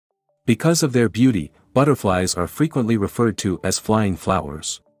Because of their beauty, butterflies are frequently referred to as flying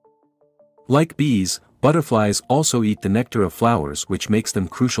flowers. Like bees, butterflies also eat the nectar of flowers, which makes them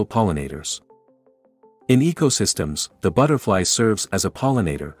crucial pollinators. In ecosystems, the butterfly serves as a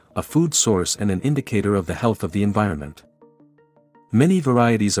pollinator, a food source and an indicator of the health of the environment. Many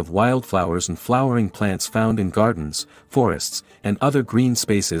varieties of wildflowers and flowering plants found in gardens, forests, and other green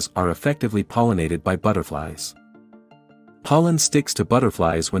spaces are effectively pollinated by butterflies. Pollen sticks to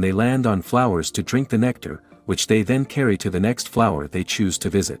butterflies when they land on flowers to drink the nectar, which they then carry to the next flower they choose to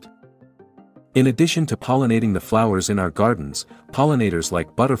visit. In addition to pollinating the flowers in our gardens, pollinators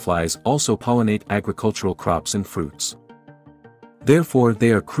like butterflies also pollinate agricultural crops and fruits. Therefore,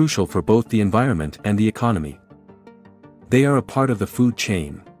 they are crucial for both the environment and the economy. They are a part of the food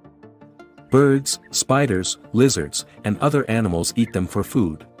chain. Birds, spiders, lizards, and other animals eat them for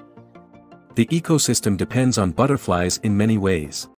food. The ecosystem depends on butterflies in many ways.